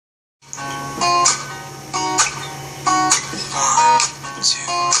I've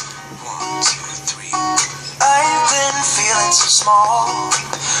been feeling so small.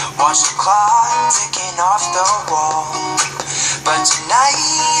 Watch the clock ticking off the wall. But tonight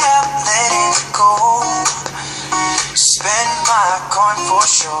I'm letting it go. Spend my coin for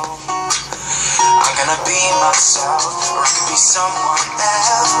sure. I'm gonna be myself, or I could be someone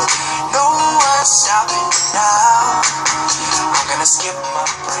else. No one's stopping me now. I'm gonna skip my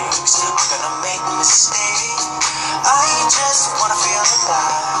breaks, I'm gonna make mistakes. I just wanna feel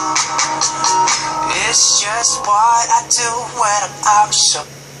alive. It's just what I do when I'm out. So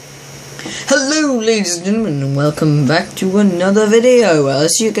hello ladies and gentlemen, and welcome back to another video.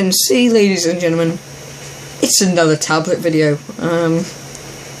 As you can see, ladies and gentlemen, it's another tablet video.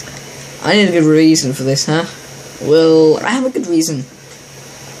 I need a good reason for this, huh? Well, I have a good reason.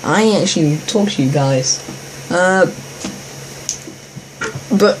 I actually talk to you guys.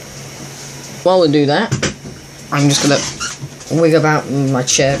 But while we do that, I'm just gonna wig about my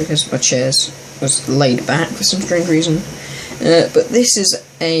chair because my chair was laid back for some strange reason. But this is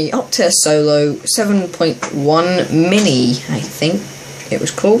a Optare Solo 7.1 Mini, I think it was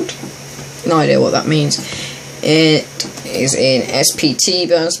called. No idea what that means. It is in SPT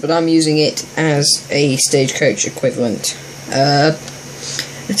bus, but I'm using it as a Stagecoach equivalent.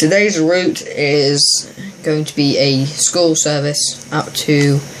 Today's route is going to be a school service up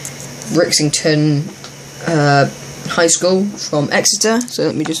to Brixington High School from Exeter. So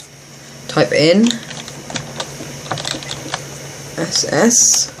let me just type it in.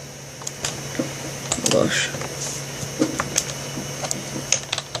 SS. Oh gosh.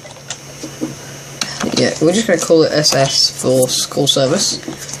 Yeah, we're just going to call it SS for school service.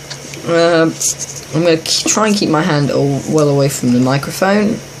 I'm going to try and keep my hand well away from the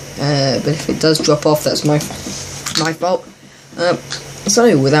microphone, but if it does drop off, that's my fault.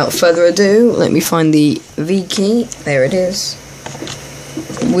 So, without further ado, let me find the V key. There it is.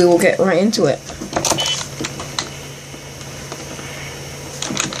 We will get right into it.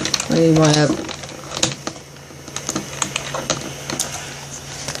 I need my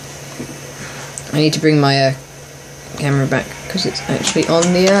I need to bring my camera back because it's actually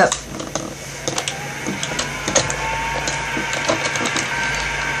on the app.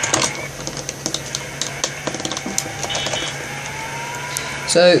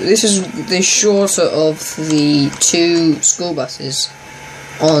 So this is the shorter of the two school buses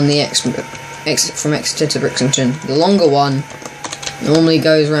on the exit from Exeter to Brixington. The longer one normally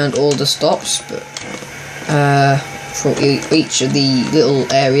goes around all the stops, but for each of the little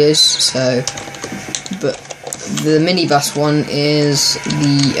areas. So, but the minibus one is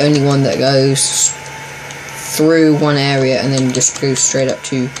the only one that goes through one area and then just goes straight up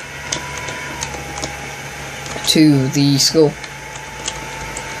to the school.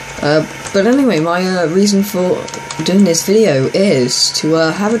 But anyway, my reason for doing this video is to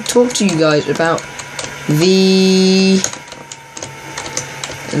have a talk to you guys about the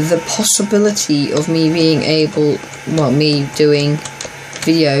possibility of me being able, me doing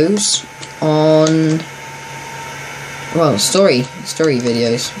videos on, story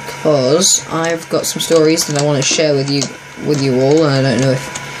videos, because I've got some stories that I want to share with you all, and I don't know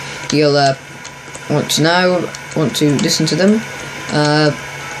if you'll want to listen to them.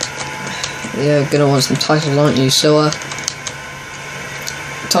 You're gonna want some titles, aren't you? So,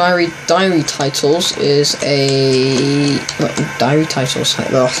 Diary Titles is a... Diary Titles?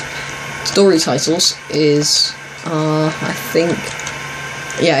 Well, Story Titles is, I think...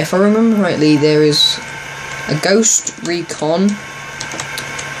 Yeah, if I remember rightly, there is a Ghost Recon,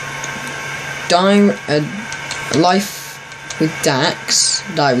 Life with Dax,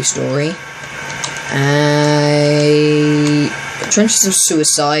 Diary Story, Trenches of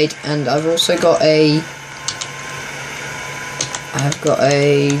Suicide, and I've also got a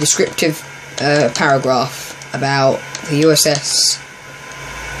descriptive paragraph about the USS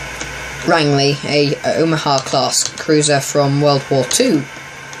Raingliegh, a Omaha class cruiser from World War II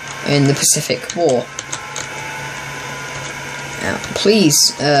in the Pacific War. Now,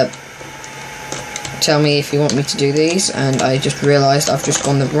 please tell me if you want me to do these, and I just realised I've just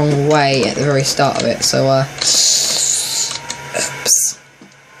gone the wrong way at the very start of it, so oops.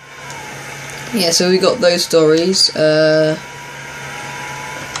 Yeah, so we got those stories. I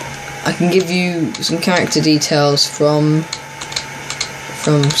can give you some character details from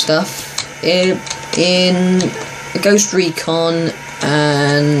stuff in Ghost Recon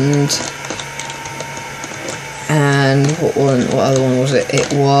and what other one was it?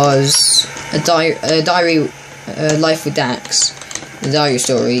 It was a diary, Life with Dax, the Diary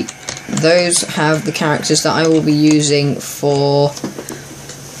Story. Those have the characters that I will be using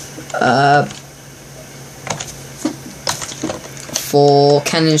for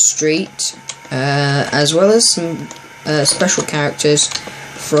Cannon Street, as well as some special characters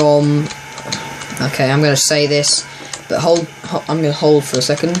from... Okay, I'm going to say this, but I'm going to hold for a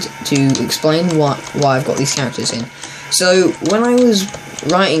second to explain why I've got these characters in. So, when I was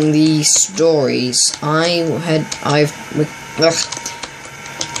writing these stories,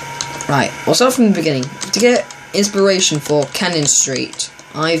 Right, I'll start from the beginning. To get inspiration for Cannon Street,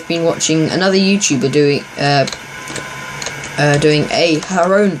 I've been watching another YouTuber doing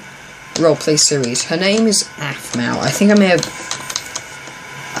her own roleplay series. Her name is Afmau. I think I may have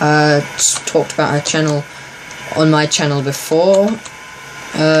talked about her channel on my channel before,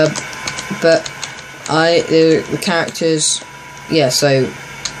 but the characters, yeah. So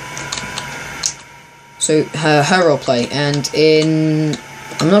her roleplay, and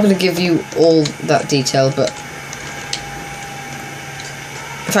I'm not going to give you all that detail, but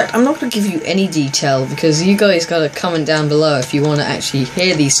in fact, I'm not going to give you any detail because you guys got to comment down below if you want to actually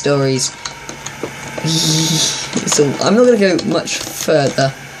hear these stories. So I'm not going to go much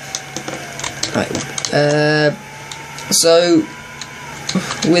further. Right. So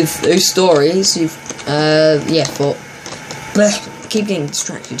with those stories, you've keep getting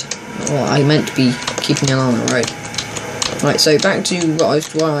distracted. Well, I meant to be keeping an eye on the road. Right. So back to what I was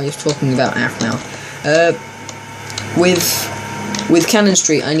talking about now. With Cannon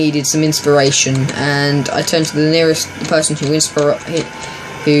Street, I needed some inspiration, and I turned to the nearest person who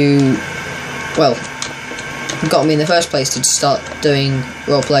got me in the first place to start doing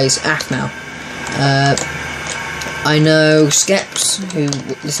roleplays. Afmau. I know Skeps, who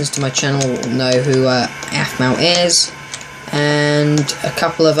listens to my channel, will know who Afmau is, and a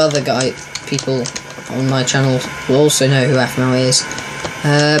couple of other people on my channel will also know who Afmau is.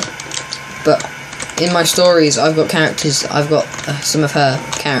 But in my stories, I've got characters. I've got some of her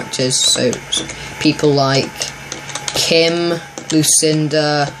characters, so people like Kim,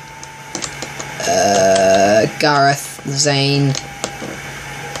 Lucinda, Gareth, Zane,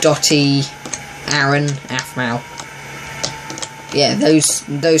 Dottie, Aaron, Afmau. Yeah,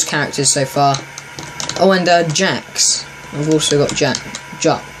 those characters so far. Oh, and Jax. I've also got Jax.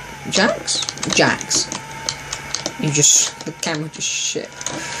 The camera just shit.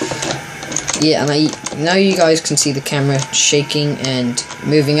 Yeah, and I know you guys can see the camera shaking and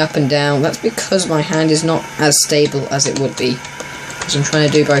moving up and down. That's because my hand is not as stable as it would be, because I'm trying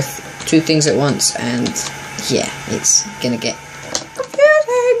to do two things at once, and yeah, it's gonna get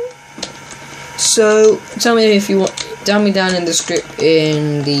confusing. So tell me if you want. Tell me down in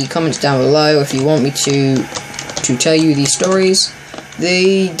the comments down below if you want me to tell you these stories.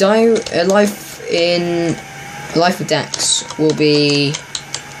 The Life of Dax will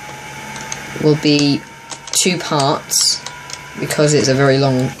be 2 parts because it's a very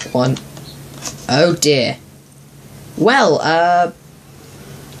long one. Oh dear. Well, I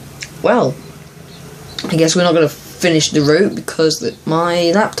guess we're not going to finish the route because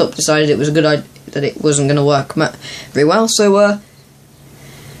my laptop decided it was a good idea, that it wasn't going to work very well. So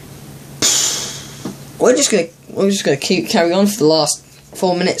we're just gonna carry on for the last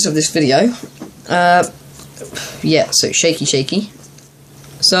 4 minutes of this video. Yeah. So shaky.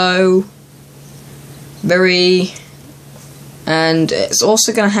 So and it's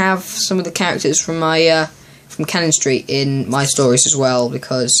also going to have some of the characters from my from Cannon Street in my stories as well,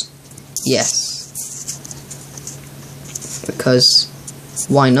 because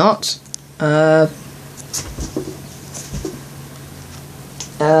why not?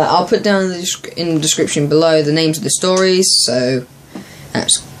 I'll put down in the description below the names of the stories. So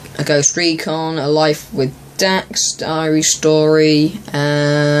that's a Ghost Recon, A Life with Dax, Dirary Story,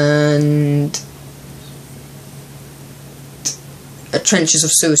 and Trenches of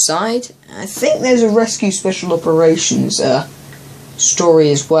Suicide. I think there's a Rescue Special Operations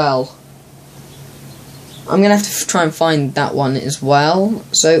story as well. I'm gonna have to try and find that one as well.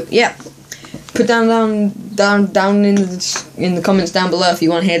 So yeah, put down in the comments down below if you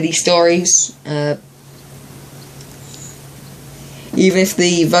want to hear these stories. Even if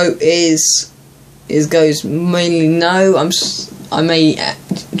the vote goes mainly no, I may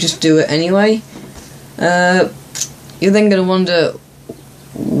just do it anyway. You're then going to wonder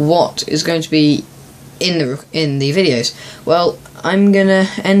what is going to be in the videos. Well, I'm gonna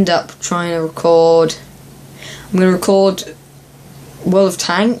end up trying to record. I'm gonna record World of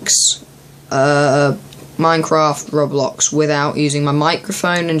Tanks, Minecraft, Roblox without using my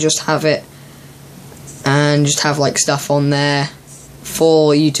microphone, and just have like stuff on there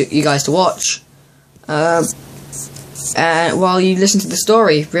for you guys to watch. While you listen to the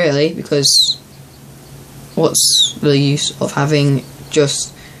story, really, because what's the use of having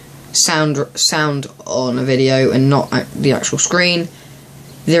just sound on a video and not the actual screen,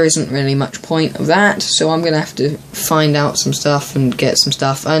 there isn't really much point of that. So I'm gonna have to find out some stuff and get some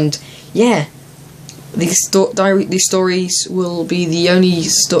stuff. And yeah, these stories will be the only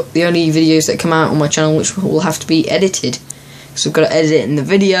videos that come out on my channel which will have to be edited. So I've got to edit it in the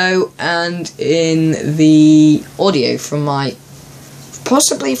video and in the audio from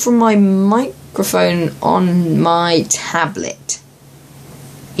possibly from my microphone on my tablet.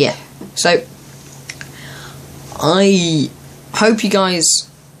 Yeah, so I hope you guys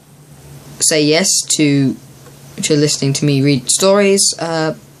say yes to listening to me read stories,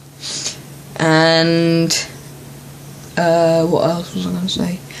 and what else was I going to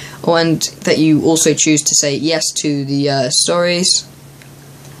say? Oh, and that you also choose to say yes to the stories.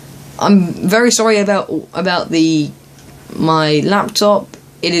 I'm very sorry about my laptop.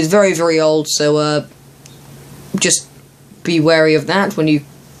 It is very, very old, so just be wary of that when you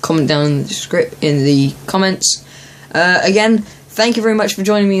comment down in the comments. Again, thank you very much for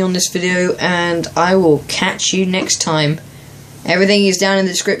joining me on this video, and I will catch you next time. Everything is down in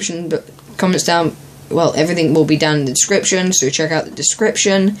the description, but comments down. Well, everything will be down in the description, so check out the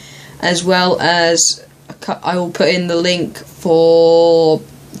description, as well as I will put in the link for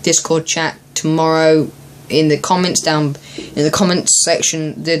Discord chat tomorrow in the comments down in the comments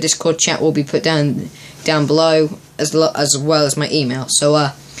section. The Discord chat will be put down below, as well as my email. So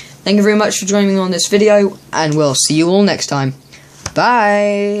thank you very much for joining me on this video, and we'll see you all next time.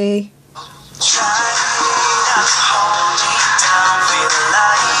 Bye.